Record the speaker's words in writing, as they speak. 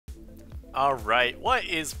Alright, what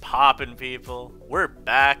is poppin', people? We're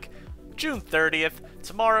back. June 30th.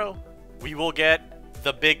 Tomorrow, we will get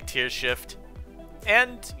the big tier shift.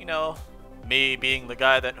 And, you know, me being the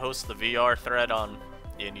guy that hosts the VR thread on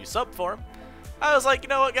the NU subforum, I was like, you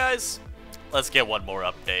know what, guys? Let's get one more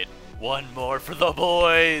update. One more for the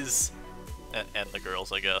boys! And the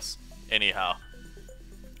girls, I guess. Anyhow.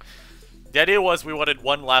 The idea was we wanted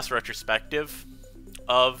one last retrospective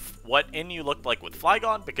of what NU looked like with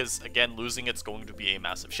Flygon, because, again, losing it's going to be a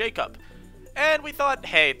massive shakeup. And we thought,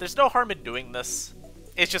 hey, there's no harm in doing this.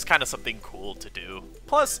 It's just kind of something cool to do.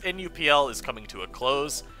 Plus, NUPL is coming to a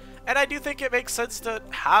close, and I do think it makes sense to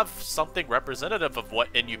have something representative of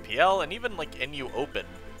what NUPL and even, like, NU Open.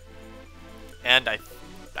 And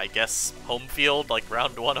I guess home field, like,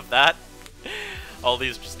 round one of that. All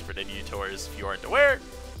these are just different NU tours, if you aren't aware.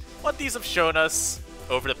 What these have shown us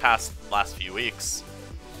over the last few weeks.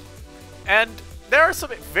 And there are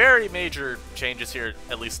some very major changes here,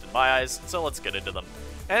 at least in my eyes, so let's get into them.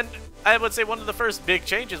 And I would say one of the first big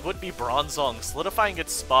changes would be Bronzong solidifying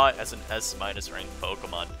its spot as an S- ranked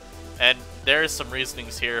Pokemon. And there's some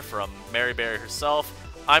reasonings here from Maryberry herself.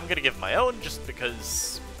 I'm gonna give my own just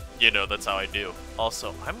because, you know, that's how I do.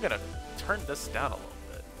 Also, I'm gonna turn this down a little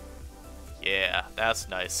bit. Yeah, that's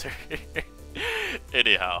nicer.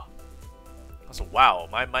 Anyhow. So, wow,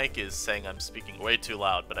 my mic is saying I'm speaking way too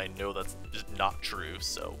loud, but I know that's just not true,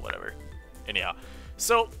 so whatever. Anyhow,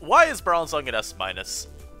 so why is Bronzong an S-?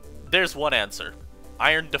 There's one answer.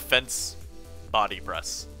 Iron Defense Body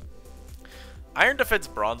Press. Iron Defense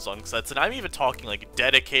Bronzong sets, and I'm even talking like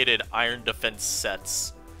dedicated Iron Defense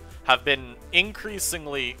sets, have been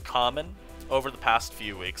increasingly common over the past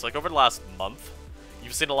few weeks. Like over the last month,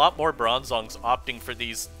 you've seen a lot more Bronzongs opting for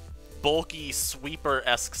these bulky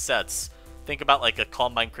sweeper-esque sets. Think about like a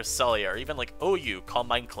Combine Cresselia, or even like OU,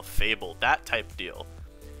 Combine Clefable, that type deal.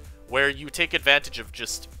 Where you take advantage of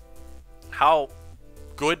just how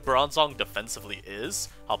good Bronzong defensively is,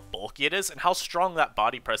 how bulky it is, and how strong that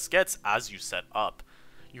body press gets as you set up.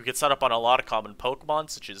 You get set up on a lot of common Pokemon,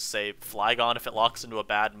 such as, say, Flygon if it locks into a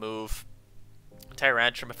bad move,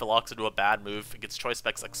 Tyrantrum if it locks into a bad move, it gets choice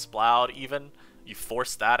specs like Sploud even, you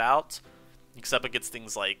force that out. Except it gets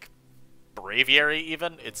things like Braviary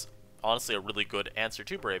even, it's honestly a really good answer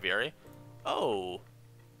to Braviary. Oh.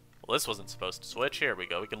 Well, this wasn't supposed to switch. Here we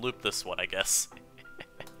go. We can loop this one, I guess.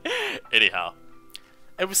 Anyhow.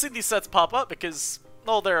 And we've seen these sets pop up because,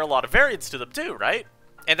 well, there are a lot of variants to them too, right?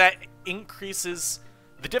 And that increases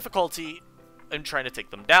the difficulty in trying to take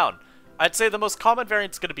them down. I'd say the most common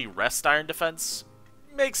variant is going to be Rest Iron Defense.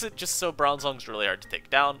 Makes it just so Bronzong's really hard to take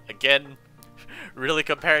down. Again, really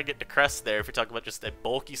comparing it to Crest there if you're talking about just a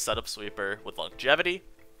bulky setup sweeper with longevity.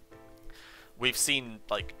 We've seen,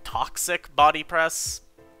 like, Toxic Body Press,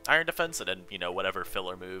 Iron Defense, and then, you know, whatever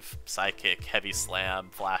filler move, Psychic, Heavy Slam,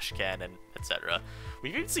 Flash Cannon, etc.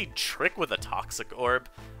 We've even seen Trick with a Toxic Orb.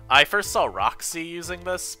 I first saw Roxy using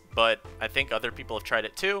this, but I think other people have tried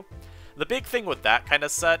it too. The big thing with that kind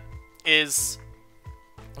of set is,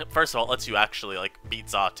 first of all, it lets you actually, like, beat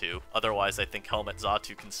Xatu. Otherwise, I think Helmet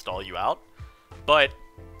Xatu can stall you out. But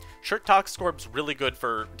Trick Toxic Orb's really good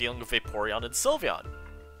for dealing with Vaporeon and Sylveon.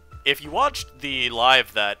 If you watched the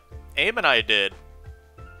live that Aim and I did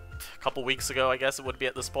a couple weeks ago, I guess it would be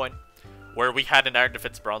at this point, where we had an Iron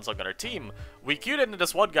Defense Bronzong on our team, we queued into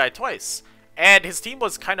this one guy twice, and his team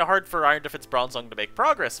was kind of hard for Iron Defense Bronzong to make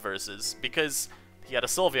progress versus, because he had a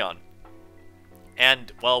Sylveon.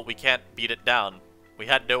 And, well, we can't beat it down. We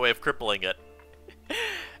had no way of crippling it.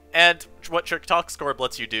 And what Trick Toxic Orb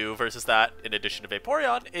lets you do versus that, in addition to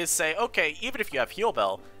Vaporeon, is say, okay, even if you have Heal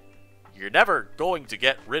Bell, you're never going to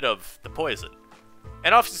get rid of the poison.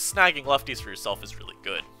 And obviously snagging lefties for yourself is really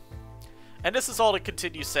good. And this is all to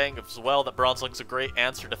continue saying as well that Bronzong's a great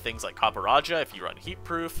answer to things like Copperajah if you run Heat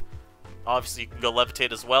Proof. Obviously you can go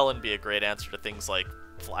Levitate as well and be a great answer to things like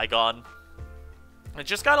Flygon. It's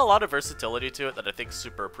just got a lot of versatility to it that I think is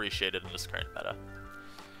super appreciated in this current meta.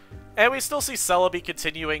 And we still see Celebi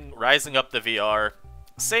continuing, rising up the VR.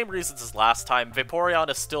 Same reasons as last time, Vaporeon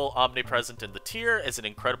is still omnipresent in the tier as an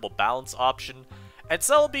incredible balance option, and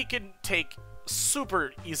Celebi can take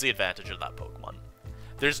super easy advantage of that Pokemon.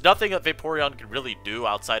 There's nothing that Vaporeon can really do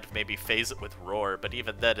outside of maybe phase it with Roar, but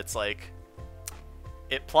even then it's like,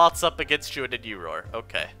 it plots up against you and then you roar.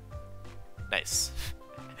 Okay. Nice.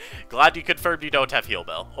 Glad you confirmed you don't have Heal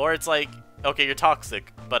Bell. Or it's like, okay, you're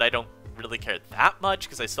toxic, but I don't really care that much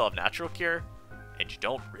because I still have Natural Cure, and you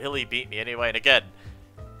don't really beat me anyway, and again,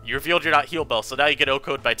 you revealed you're not Heal Bell, so now you get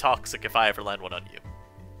OHKO'd by Toxic if I ever land one on you.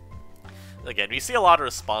 Again, we see a lot of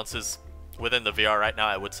responses within the VR right now,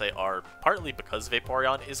 I would say, are partly because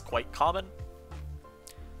Vaporeon is quite common.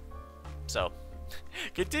 So,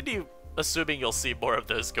 continue assuming you'll see more of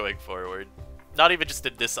those going forward. Not even just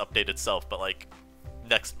in this update itself, but like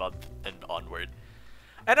next month and onward.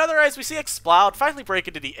 And otherwise, we see Exploud finally break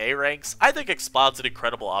into the A ranks. I think Exploud's an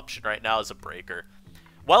incredible option right now as a breaker.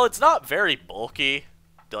 While it's not very bulky,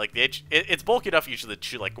 like it's bulky enough usually to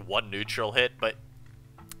shoot like one neutral hit, but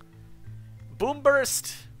Boom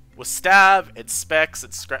Burst with Stab and Specs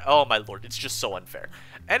and oh my lord, it's just so unfair.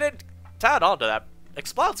 And then to add on to that,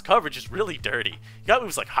 Exploud's coverage is really dirty. You got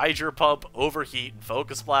moves like Hydro Pump, Overheat, and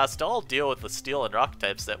Focus Blast to all deal with the Steel and Rock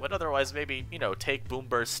types that would otherwise maybe, you know, take Boom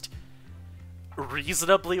Burst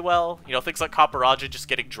reasonably well. You know, things like Copperajah just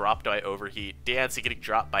getting dropped by Overheat, Diancie getting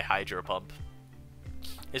dropped by Hydro Pump.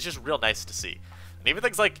 It's just real nice to see. And even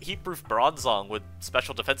things like Heatproof Bronzong with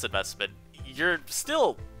special defense investment, you're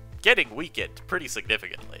still getting weakened pretty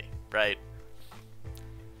significantly, right?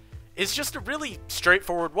 It's just a really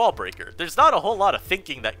straightforward wall breaker. There's not a whole lot of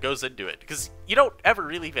thinking that goes into it, because you don't ever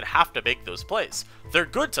really even have to make those plays. They're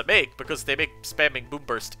good to make because they make spamming Boom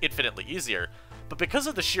Burst infinitely easier, but because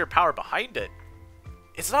of the sheer power behind it,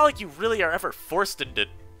 it's not like you really are ever forced into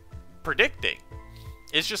predicting.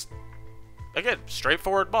 It's just, again,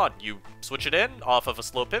 straightforward mod. You switch it in off of a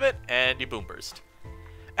slow pivot, and you Boom Burst.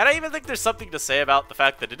 And I even think there's something to say about the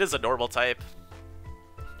fact that it is a normal type,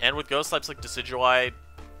 and with ghost types like Decidueye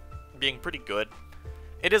being pretty good,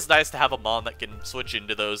 it is nice to have a mon that can switch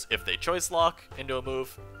into those if they choice lock into a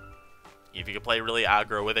move. If you can play really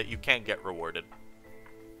aggro with it, you can get rewarded.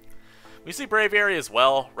 We see Braviary as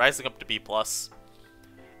well, rising up to B+.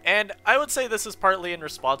 And I would say this is partly in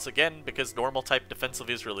response, again, because normal type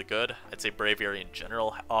defensively is really good. I'd say Braviary in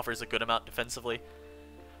general offers a good amount defensively.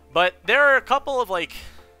 But there are a couple of, like,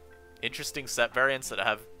 interesting set variants that I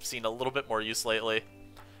have seen a little bit more use lately.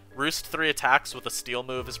 Roost 3 attacks with a Steel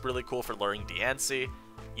move is really cool for luring Diancie.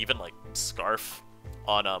 Even, like, Scarf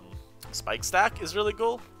on Spike Stack is really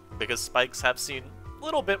cool, because Spikes have seen a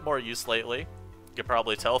little bit more use lately. You can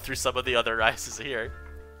probably tell through some of the other rises here.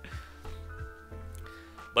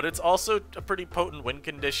 But it's also a pretty potent win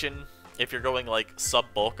condition if you're going, like,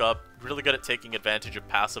 sub-bulk up. Really good at taking advantage of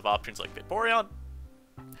passive options like Vaporeon.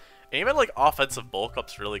 And even, like, offensive bulk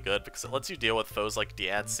up's really good because it lets you deal with foes like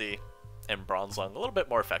Diancie and Bronzong a little bit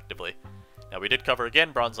more effectively. Now, we did cover,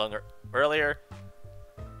 again, Bronzong earlier.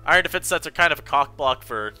 Iron defense sets are kind of a cock block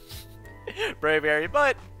for Braviary,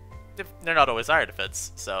 but they're not always iron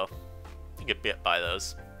defense, so you can get by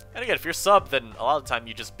those. And again, if you're sub, then a lot of the time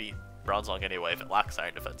you just beat Bronzong anyway if it lacks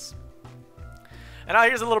iron defense. And now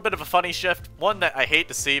here's a little bit of a funny shift, one that I hate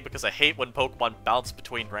to see because I hate when Pokemon bounce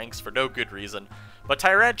between ranks for no good reason. But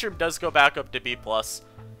Tyrantrum does go back up to B+,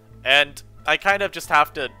 and I kind of just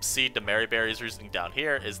have to see Demariberry's reasoning down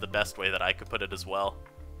here is the best way that I could put it as well.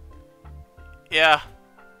 Yeah,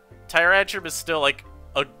 Tyrantrum is still like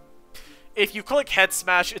a... If you click Head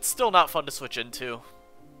Smash, it's still not fun to switch into.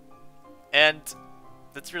 And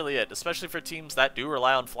that's really it, especially for teams that do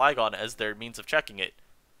rely on Flygon as their means of checking it.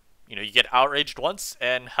 You know, you get outraged once,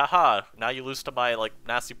 and haha, now you lose to my, like,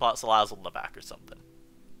 Nasty Plot Salazzle in the back or something.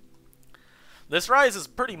 This rise is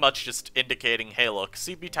pretty much just indicating, hey look,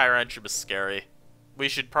 CB Tyrantrum is scary. We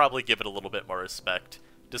should probably give it a little bit more respect,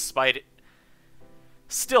 despite it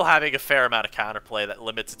still having a fair amount of counterplay that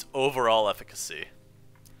limits its overall efficacy.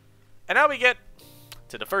 And now we get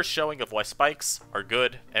to the first showing of why Spikes are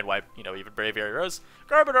good, and why, you know, even Braviary Rose,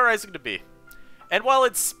 Garbodor rising to B. And while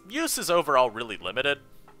its use is overall really limited,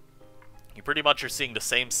 you pretty much are seeing the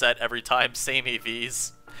same set every time, same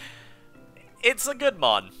EVs. It's a good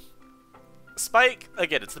mon. Spike,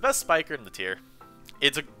 again, it's the best spiker in the tier.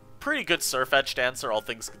 It's a pretty good Surf-Edged answer, all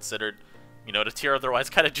things considered. You know, the tier otherwise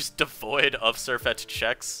kind of just devoid of Surf-Edged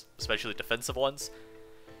checks, especially defensive ones.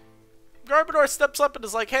 Garbodor steps up and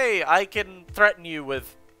is like, hey, I can threaten you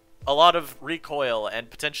with a lot of recoil and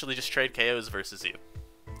potentially just trade KOs versus you.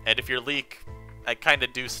 And if you're Leak, I kind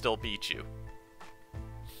of do still beat you.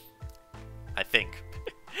 I think.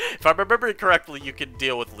 If I'm remembering correctly, you can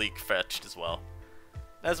deal with Leak fetched as well.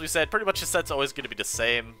 As we said, pretty much the set's always going to be the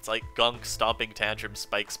same. It's like Gunk, Stomping Tantrum,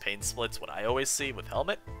 Spikes, Pain Splits, what I always see with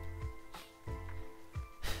Helmet.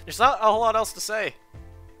 There's not a whole lot else to say.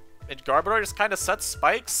 And Garbodor just kind of sets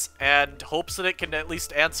Spikes and hopes that it can at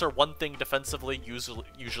least answer one thing defensively. Usually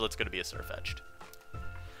it's going to be a Surf-Edged.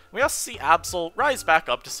 We also see Absol rise back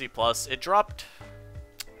up to C+. It dropped,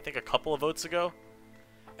 I think, a couple of votes ago.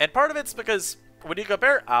 And part of it's because when you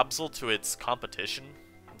compare Absol to its competition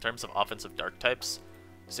in terms of offensive dark types,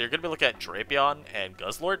 so you're going to be looking at Drapion and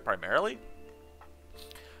Guzzlord primarily,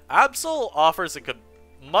 Absol offers a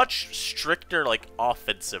much stricter, like,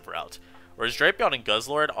 offensive route, Whereas Drapion and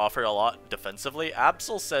Guzzlord offer a lot defensively,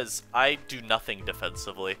 Absol says, I do nothing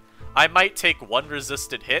defensively. I might take one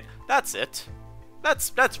resisted hit, that's it.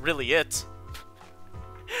 That's really it.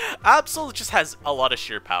 Absol just has a lot of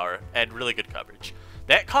sheer power and really good coverage.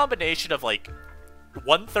 That combination of like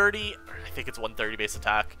 130, I think it's 130 base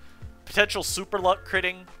attack, potential super luck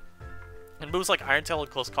critting, and moves like Iron Tail in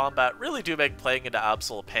close combat really do make playing into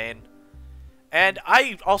Absol a pain. And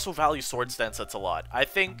I also value Sword Stance sets a lot. I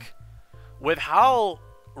think with how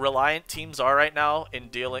reliant teams are right now in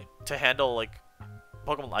dealing to handle like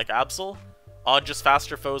Pokemon like Absol on just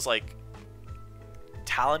faster foes like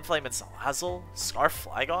Talonflame and Salazzle, Scarf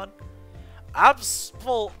Flygon,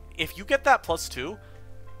 Absol, if you get that +2,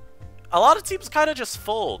 a lot of teams kind of just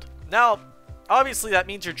fold. Now, obviously that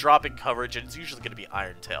means you're dropping coverage and it's usually going to be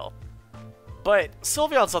Iron Tail. But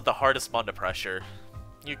Sylveon's not the hardest mon to pressure.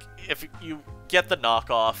 If you get the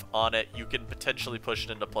knockoff on it, you can potentially push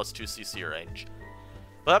it into +2 CC range.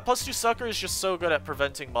 But that +2 sucker is just so good at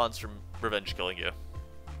preventing mons from revenge killing you.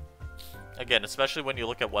 Again, especially when you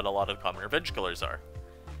look at what a lot of common revenge killers are.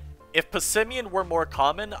 If Passimian were more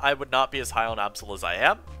common, I would not be as high on Absol as I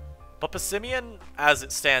am. But Passimian, as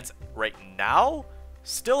it stands right now,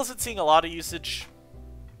 still isn't seeing a lot of usage,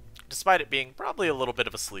 despite it being probably a little bit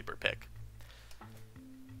of a sleeper pick.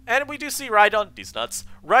 And we do see Rhydon, these nuts,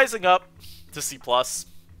 rising up to C+.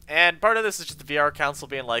 And part of this is just the VR Council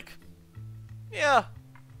being like, yeah,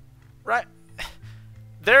 right.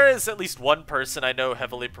 There is at least one person I know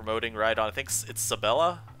heavily promoting Rhydon. I think it's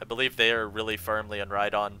Sabella. I believe they are really firmly on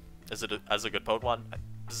Rhydon as a good Pokemon.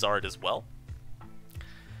 Zard as well.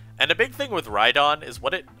 And a big thing with Rhydon is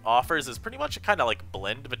what it offers is pretty much a kind of like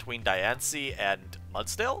blend between Diancie and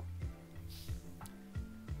Mudsdale,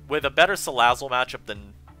 with a better Salazzle matchup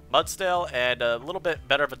than Mudsdale, and a little bit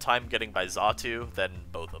better of a time getting by Xatu than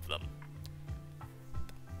both of them.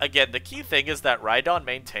 Again, the key thing is that Rhydon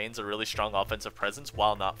maintains a really strong offensive presence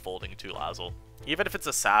while not folding to Lazzle. Even if it's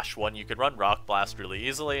a Sash one, you can run Rock Blast really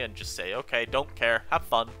easily and just say, okay, don't care, have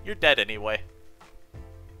fun, you're dead anyway.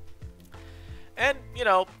 And, you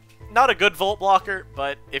know, not a good Volt Blocker,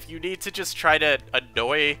 but if you need to just try to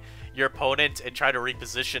annoy your opponent and try to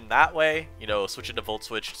reposition that way, you know, switch into Volt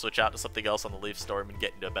Switch, switch out to something else on the Leaf Storm and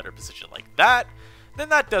get into a better position like that, then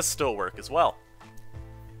that does still work as well.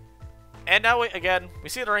 And now, again, we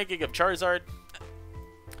see the ranking of Charizard.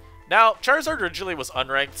 Now, Charizard originally was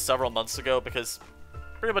unranked several months ago because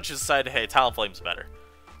pretty much decided, hey, Talonflame's better.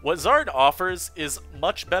 What Zard offers is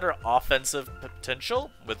much better offensive potential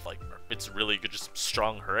with, like, it's really good, just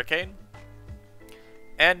strong Hurricane.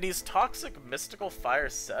 And these Toxic Mystical Fire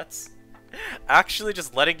sets actually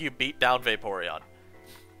just letting you beat down Vaporeon.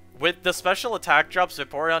 With the special attack drops,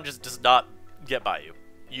 Vaporeon just does not get by you.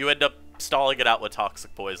 You end up stalling it out with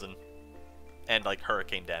Toxic Poison and like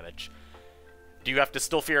Hurricane damage. Do you have to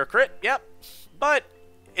still fear a crit? Yep. But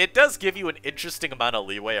it does give you an interesting amount of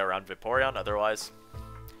leeway around Vaporeon otherwise.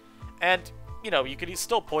 And, you know, you could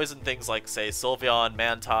still poison things like, say, Sylveon,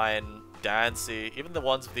 Mantine, Diancie, even the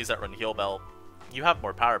ones of these that run Heal Belt. You have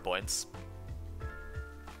more power points,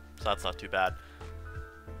 so that's not too bad.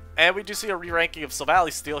 And we do see a re-ranking of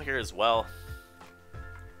Silvally Steel here as well.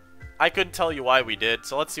 I couldn't tell you why we did,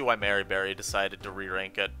 so let's see why Maryberry decided to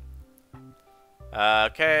re-rank it.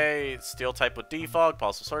 Okay, Steel type with Defog,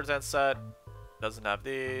 possible Swords Dance set. Doesn't have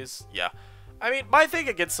these. Yeah. I mean, my thing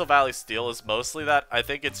against Silvally Steel is mostly that I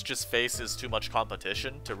think it's just faces too much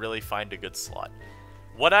competition to really find a good slot.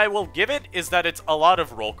 What I will give it is that it's a lot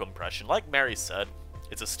of roll compression. Like Mary said,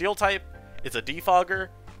 it's a Steel type, it's a Defogger,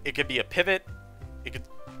 it can be a Pivot, it can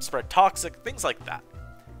spread Toxic, things like that.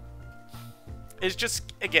 It's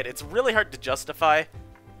just, again, it's really hard to justify,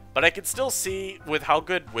 but I can still see, with how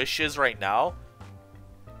good Wish is right now,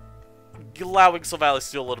 allowing Silvally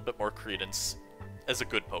Steel a little bit more credence as a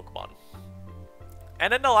good Pokemon.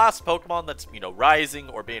 And then the last Pokemon that's, you know, rising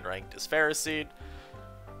or being ranked is Ferroseed.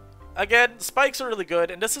 Again, Spikes are really good,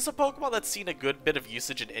 and this is a Pokemon that's seen a good bit of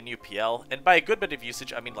usage in NUPL, and by a good bit of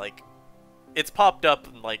usage, I mean, like, it's popped up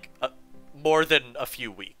in, like, more than a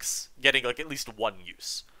few weeks, getting, like, at least one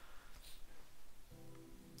use.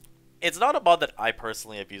 It's not a mod that I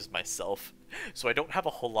personally have used myself, so I don't have a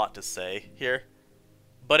whole lot to say here,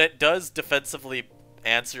 but it does defensively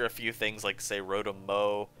answer a few things, like, say,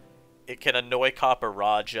 Rotom-C. It can annoy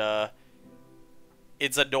Copperajah.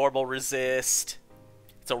 It's a normal resist.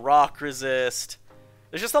 It's a rock resist.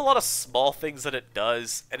 There's just a lot of small things that it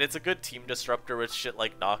does, and it's a good team disruptor with shit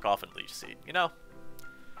like Knockoff and Leech Seed, you know?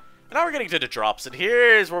 And now we're getting to the drops, and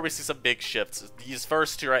here's where we see some big shifts. These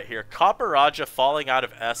first two right here. Copperajah falling out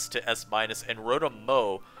of S to S-, and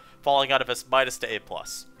Rotom-C falling out of S- to A+.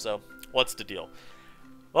 So, what's the deal?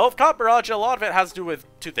 Well, with Copperajah, a lot of it has to do with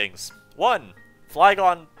two things. One,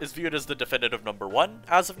 Flygon is viewed as the definitive #1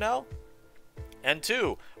 as of now. And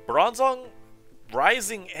two, Bronzong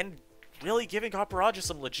rising and really giving Copperajah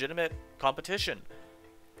some legitimate competition.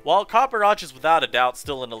 While Copperajah is without a doubt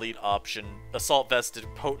still an elite option, Assault Vested,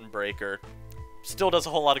 Potent Breaker, still does a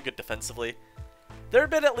whole lot of good defensively. There have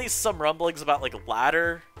been at least some rumblings about like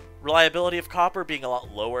ladder reliability of Copper being a lot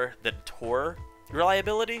lower than Tor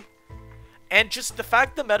reliability. And just the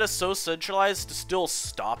fact the meta is so centralized to still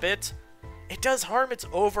stop it, it does harm its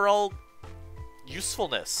overall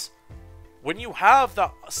usefulness. When you have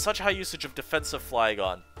such high usage of defensive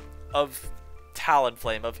Flygon, of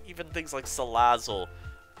Talonflame, of even things like Salazzle,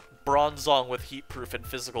 Bronzong with Heatproof and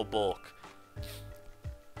Physical Bulk,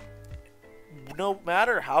 no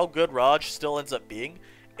matter how good Raj still ends up being,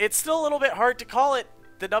 it's still a little bit hard to call it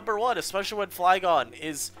the #1, especially when Flygon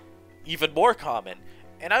is even more common.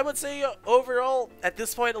 And I would say overall, at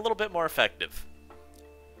this point, a little bit more effective.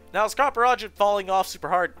 Now, is Copperajah falling off super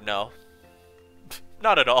hard? No.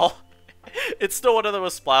 Not at all. It's still one of the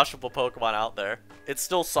most splashable Pokemon out there. It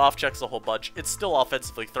still soft checks a whole bunch. It still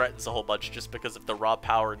offensively threatens a whole bunch just because of the raw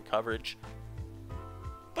power and coverage.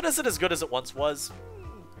 But is it as good as it once was?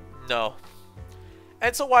 No.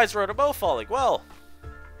 And so why is Rotom-C falling? Well,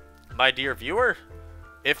 my dear viewer,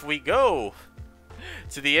 if we go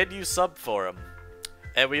to the NU subforum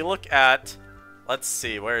and we look at, let's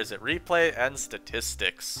see, where is it? Replay and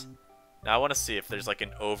statistics. Now I want to see if there's like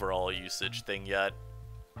an overall usage thing yet.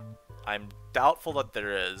 I'm doubtful that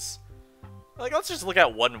there is. Like, let's just look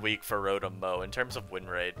at 1 week for Rotom-C in terms of win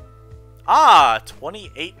rate. Ah,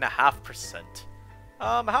 28.5%.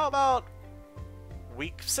 How about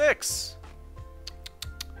week 6?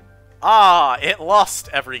 Ah, it lost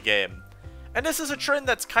every game. And this is a trend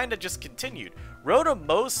that's kind of just continued.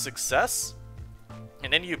 Rotom-C's success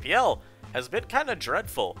in NUPL has been kind of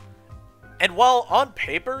dreadful. And while on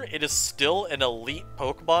paper it is still an elite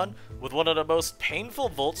Pokemon with one of the most painful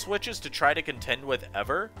Volt Switches to try to contend with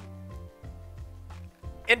ever,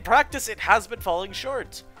 in practice it has been falling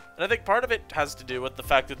short. And I think part of it has to do with the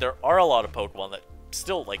fact that there are a lot of Pokemon that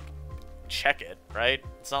still, like, check it, right?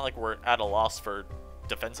 It's not like we're at a loss for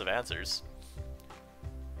defensive answers.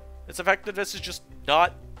 Its effectiveness is just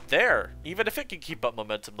not there. Even if it can keep up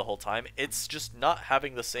momentum the whole time, it's just not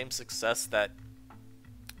having the same success that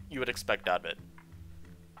you would expect out of it.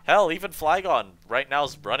 Hell, even Flygon right now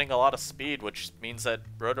is running a lot of speed, which means that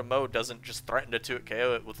Rotom-C doesn't just threaten to 2-hit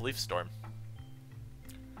KO it with Leaf Storm.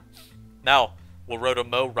 Now, will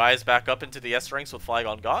Rotom-C rise back up into the S ranks with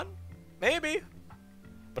Flygon gone? Maybe.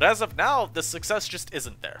 But as of now, the success just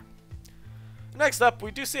isn't there. Next up,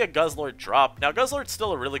 we do see a Guzzlord drop. Now, Guzzlord's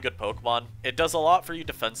still a really good Pokemon. It does a lot for you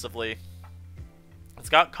defensively. It's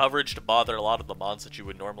got coverage to bother a lot of the mons that you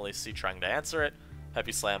would normally see trying to answer it.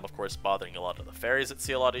 Heavy Slam, of course, bothering a lot of the fairies that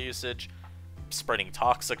see a lot of usage. Spreading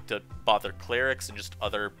Toxic to bother Clerics and just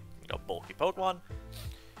other, bulky Pokemon.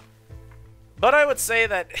 But I would say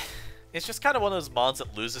that it's just kind of one of those mons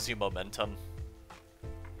that loses you momentum.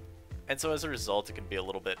 And so as a result, it can be a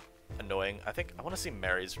little bit annoying. I think I want to see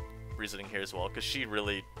Mary's reasoning here as well, because she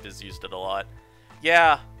really has used it a lot.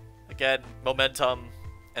 Yeah, again, momentum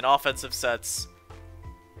and offensive sets.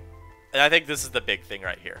 And I think this is the big thing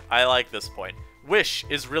right here. I like this point. Wish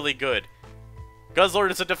is really good. Guzzlord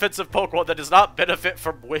is a defensive Pokemon that does not benefit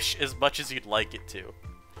from Wish as much as you'd like it to.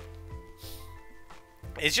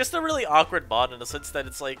 It's just a really awkward mod in the sense that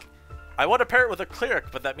it's like, I want to pair it with a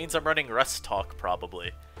Cleric, but that means I'm running Rest Talk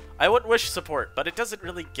probably. I want Wish support, but it doesn't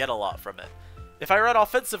really get a lot from it. If I run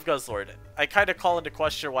offensive Guzzlord, I kind of call into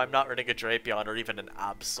question why I'm not running a Drapion or even an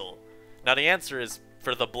Absol. Now the answer is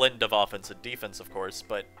for the blend of offense and defense, of course,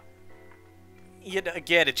 but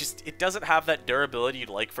again, it doesn't have that durability you'd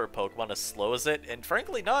like for a Pokemon as slow as it, and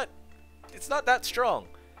frankly, it's not that strong.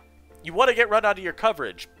 You want to get run out of your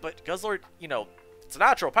coverage, but Guzzlord, its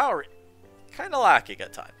natural power, kind of lacking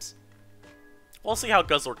at times. We'll see how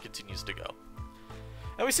Guzzlord continues to go.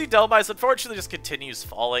 And we see Dhelmise, unfortunately, just continues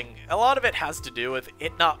falling. A lot of it has to do with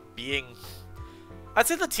it not being... I'd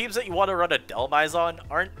say the teams that you want to run a Dhelmise on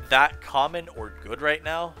aren't that common or good right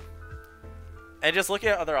now. And just looking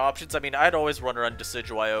at other options, I mean, I'd always run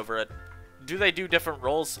Decidueye over it. Do they do different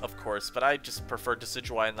roles? Of course, but I just prefer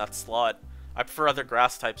Decidueye in that slot. I prefer other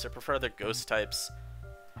grass types. I prefer other ghost types.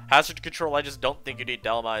 Hazard control, I just don't think you need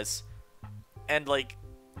Dhelmise. And, like,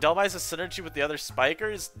 Dhelmise's synergy with the other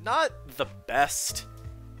Spikers, not the best.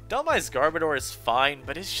 Dhelmise Garbodor is fine,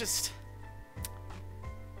 but it's just...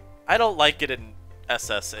 I don't like it in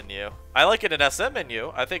SS NU. I like it in SM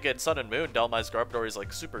NU. I think in Sun and Moon, Dhelmise Garbodor is,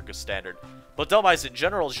 like, super good standard. But Dhelmise in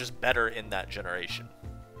general is just better in that generation.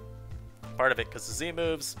 part of it because of Z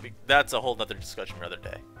moves. That's a whole nother discussion for another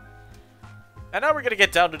day. And now we're going to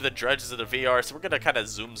get down to the dredges of the VR, so we're going to kind of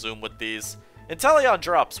zoom with these. Inteleon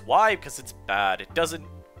drops. Why? Because it's bad. It doesn't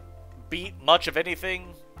beat much of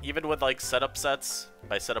anything, even with like setup sets.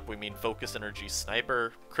 By setup we mean focus energy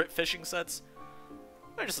sniper crit fishing sets.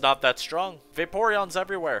 They're just not that strong. Vaporeon's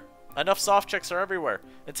everywhere. Enough soft checks are everywhere.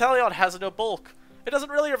 Inteleon has no bulk. It doesn't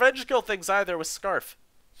really revenge kill things either with Scarf.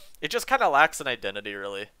 It just kind of lacks an identity,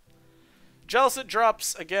 really. Jellicent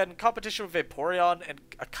drops, again, competition with Vaporeon and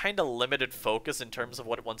a kind of limited focus in terms of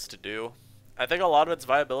what it wants to do. I think a lot of its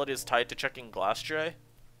viability is tied to checking Glastrier.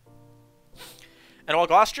 And while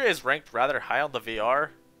Glastrier is ranked rather high on the VR,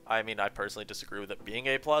 I mean, I personally disagree with it being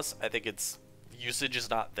A+. I think its usage is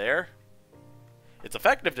not there. Its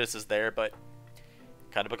effectiveness is there, but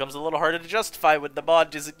kind of becomes a little harder to justify when the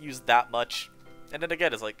mod isn't used that much. And then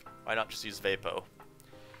again, it's like, why not just use Vapo?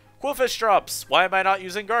 Quillfish drops. Why am I not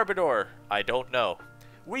using Garbodor? I don't know.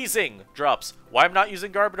 Weezing drops. Why am I not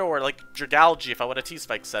using Garbodor like Dragalge if I want a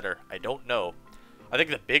T-Spike setter? I don't know. I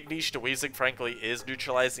think the big niche to Weezing, frankly, is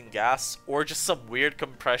neutralizing gas, or just some weird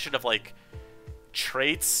compression of like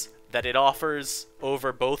traits that it offers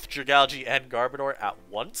over both Dragalge and Garbodor at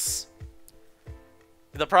once.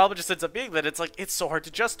 The problem just ends up being that it's like, it's so hard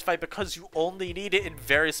to justify because you only need it in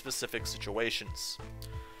very specific situations.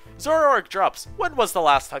 Zoroark drops. When was the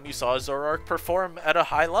last time you saw a Zoroark perform at a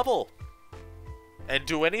high level? And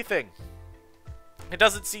do anything? It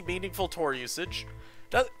doesn't see meaningful Tor usage.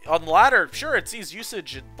 On ladder, sure, it sees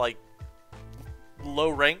usage in, like,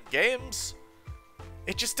 low-ranked games.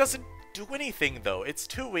 It just doesn't do anything, though. It's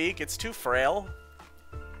too weak, it's too frail.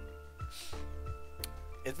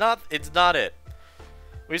 It's not it.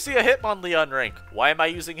 We see a Hitmonlee on rank. Why am I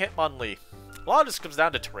using Hitmonlee? A lot of this comes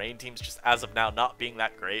down to terrain teams just as of now not being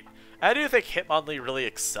that great. And I do think Hitmonlee really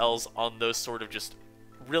excels on those sort of just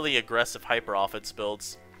really aggressive hyper offense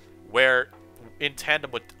builds where in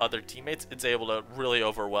tandem with other teammates it's able to really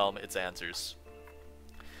overwhelm its answers.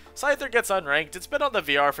 Scyther gets unranked. It's been on the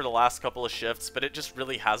VR for the last couple of shifts, but it just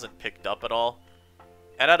really hasn't picked up at all.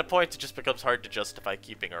 And at a point it just becomes hard to justify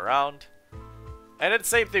keeping around. And it's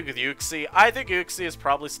the same thing with Uxie. I think Uxie is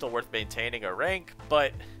probably still worth maintaining a rank,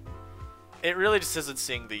 but it really just isn't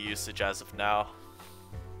seeing the usage as of now.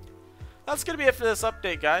 That's going to be it for this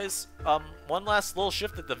update, guys. One last little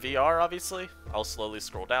shift at the VR, obviously. I'll slowly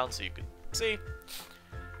scroll down so you can see.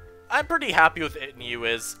 I'm pretty happy with Itinu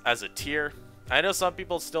as a tier. I know some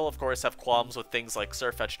people still, of course, have qualms with things like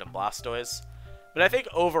Sirfetch'd and Blastoise. But I think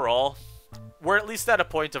overall, we're at least at a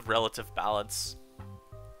point of relative balance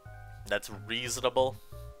that's reasonable.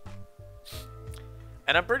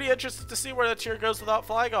 And I'm pretty interested to see where the tier goes without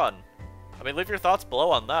Flygon. I mean, leave your thoughts below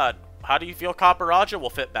on that. How do you feel Copperajah will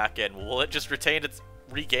fit back in? Will it just regain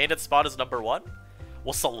its spot as number 1?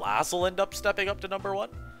 Will Salazzle end up stepping up to number 1?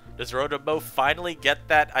 Does Rotom-C finally get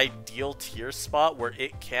that ideal tier spot where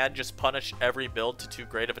it can just punish every build to too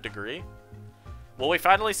great of a degree? Will we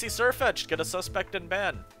finally see Sirfetch'd get a suspect and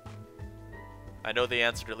ban? I know the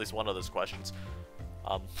answer to at least one of those questions.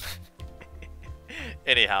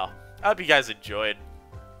 Anyhow, I hope you guys enjoyed,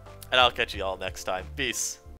 and I'll catch you all next time. Peace.